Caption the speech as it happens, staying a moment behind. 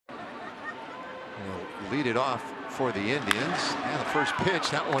will lead it off for the Indians. And the first pitch,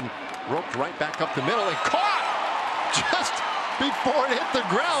 that one roped right back up the middle and caught just before it hit the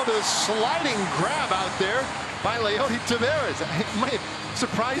ground. A sliding grab out there by Leody Taveras. It might have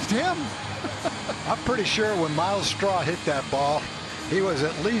surprised him. I'm pretty sure when Miles Straw hit that ball, he was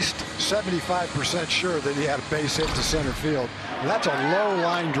at least 75% sure that he had a base hit to center field. That's a low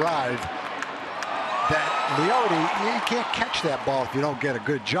line drive that Leody, you can't catch that ball if you don't get a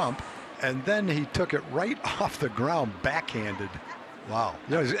good jump. And then he took it right off the ground backhanded. Wow.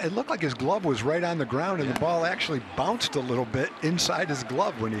 You know, it looked like his glove was right on the ground, and the ball actually bounced a little bit inside his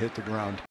glove when he hit the ground.